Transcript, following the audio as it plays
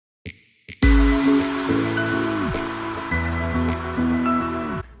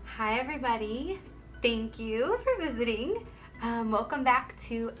everybody. Thank you for visiting. Welcome back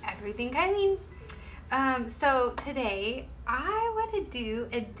to Everything Kylene. So today I want to do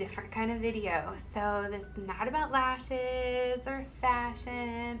a different kind of video. So this is not about lashes or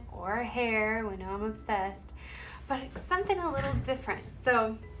fashion or hair. We know I'm obsessed, but it's something a little different.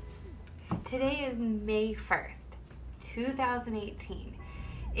 So today is May 1st, 2018,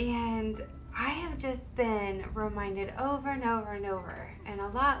 and I have just been reminded over and over and over, and a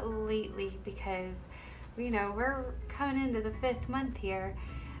lot lately, because we're coming into the 5th month here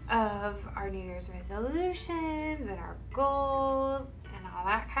of our New Year's resolutions and our goals and all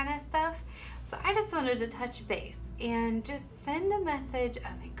that kind of stuff. So I just wanted to touch base and just send a message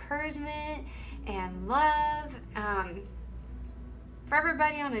of encouragement and love for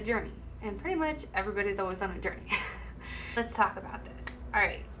everybody on a journey. And pretty much everybody's always on a journey. Let's talk about this. All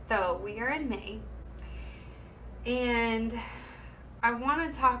right, so we are in May, and I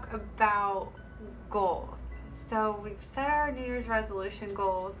want to talk about goals. So we've set our New Year's resolution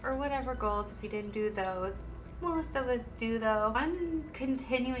goals, or whatever goals. If you didn't do those, most of us do though. One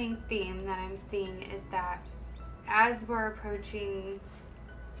continuing theme that I'm seeing is that as we're approaching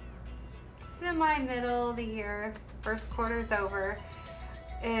semi-middle of the year, first quarter's over,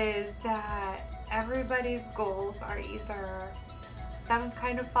 is that everybody's goals are either some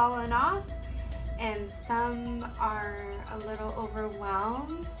kind of fallen off, and some are a little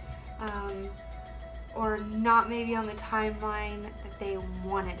overwhelmed, or not maybe on the timeline that they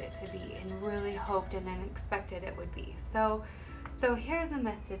wanted it to be and really hoped and expected it would be. So here's a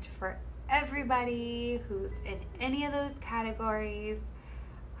message for everybody who's in any of those categories.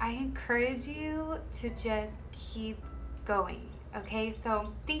 I encourage you to just keep going. Okay,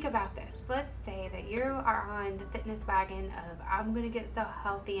 so think about this. Let's say that you are on the fitness wagon of, I'm going to get so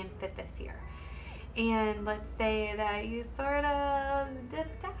healthy and fit this year. And let's say that you sort of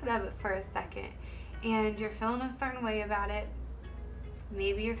dipped out of it for a second and you're feeling a certain way about it.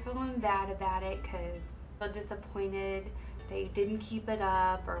 Maybe you're feeling bad about it because you're disappointed that you didn't keep it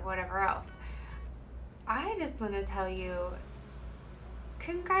up or whatever else. I just want to tell you,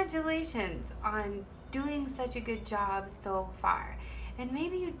 congratulations on doing such a good job so far. And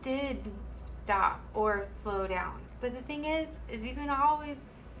maybe you did stop or slow down, but the thing is you can always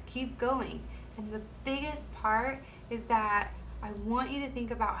keep going. And the biggest part is that I want you to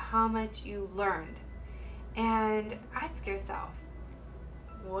think about how much you learned and ask yourself,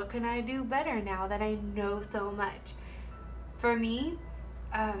 what can I do better now that I know so much? For me,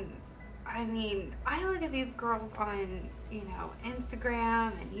 I mean, I look at these girls on,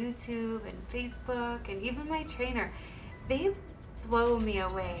 Instagram and YouTube and Facebook, and even my trainer. They blow me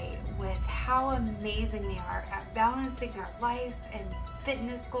away with how amazing they are at balancing their life and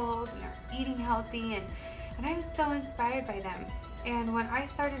fitness goals, and they're eating healthy, and I'm so inspired by them. And when I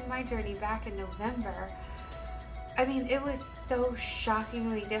started my journey back in November, I mean, it was so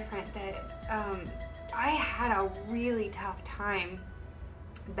shockingly different that I had a really tough time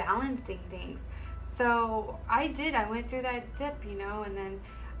balancing things. So I went through that dip, and then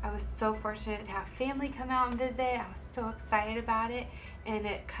I was so fortunate to have family come out and visit. I was so excited about it, and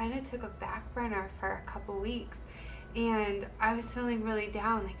it kind of took a back burner for a couple weeks. And I was feeling really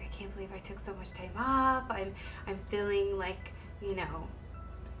down, like, I can't believe I took so much time off. I'm feeling like,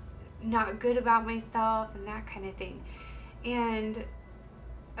 not good about myself and that kind of thing. And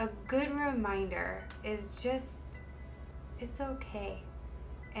a good reminder is just, it's okay.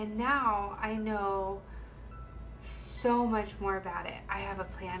 And now I know so much more about it. I have a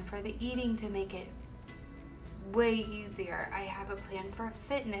plan for the eating to make it way easier. I have a plan for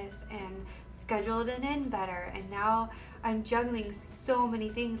fitness and scheduled it in better. And now I'm juggling so many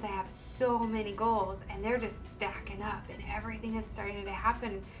things. I have so many goals, and they're just stacking up, and everything is starting to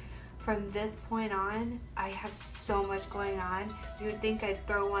happen from this point on. I have so much going on. You would think I'd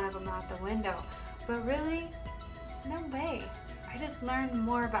throw one of them out the window, but really, no way. I just learned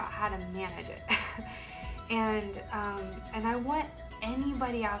more about how to manage it. And I want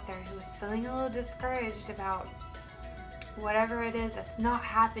anybody out there who is feeling a little discouraged about whatever it is that's not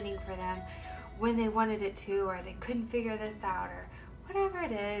happening for them when they wanted it to, or they couldn't figure this out, or whatever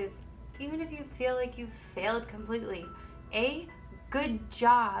it is, even if you feel like you've failed completely, good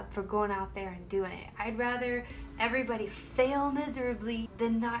job for going out there and doing it. I'd rather everybody fail miserably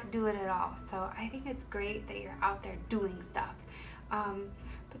than not do it at all. So I think it's great that you're out there doing stuff.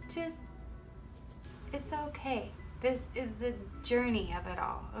 But just, it's okay. This is the journey of it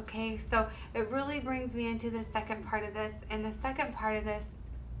all, okay? So it really brings me into the second part of this, and the second part of this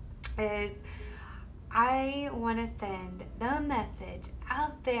is I want to send the message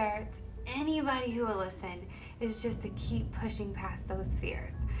out there to anybody who will listen, is just to keep pushing past those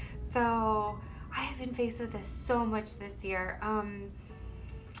fears. So I have been faced with this so much this year.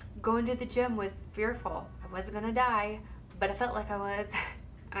 Going to the gym was fearful. I wasn't gonna die, but I felt like I was.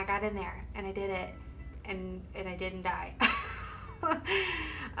 And I got in there and I did it, and I didn't die.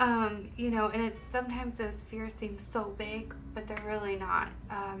 You know, and it's sometimes those fears seem so big, but they're really not.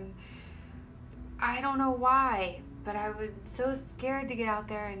 I don't know why, but I was so scared to get out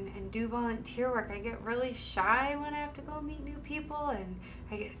there and do volunteer work. I get really shy when I have to go meet new people, and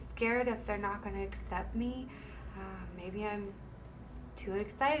I get scared if they're not going to accept me. Maybe I'm too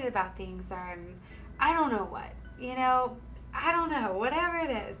excited about things, or I don't know what, you know, I don't know, whatever it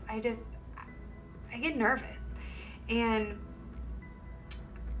is. I get nervous, and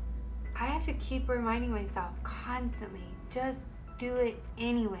I have to keep reminding myself constantly, just do it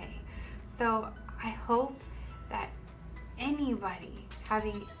anyway. So I hope that anybody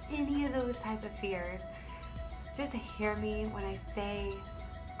having any of those type of fears, just hear me when I say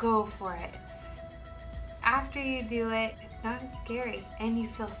go for it. After you do it, it's not as scary, and you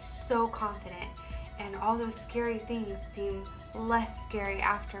feel so confident, and all those scary things seem less scary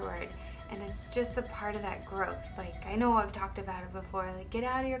afterward. And it's just a part of that growth. Like, I know I've talked about it before, like, get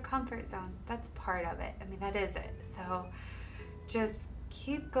out of your comfort zone. That's part of it. I mean, that is it. So just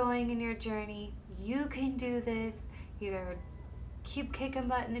keep going in your journey. You can do this. Either keep kicking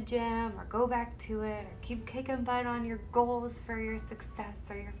butt in the gym, or go back to it, or keep kicking butt on your goals for your success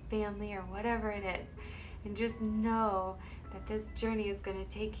or your family or whatever it is. And just know that this journey is going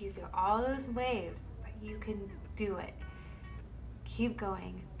to take you through all those waves, but you can do it. Keep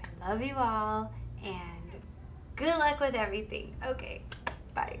going. I love you all, and good luck with everything. Okay,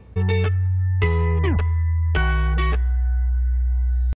 bye.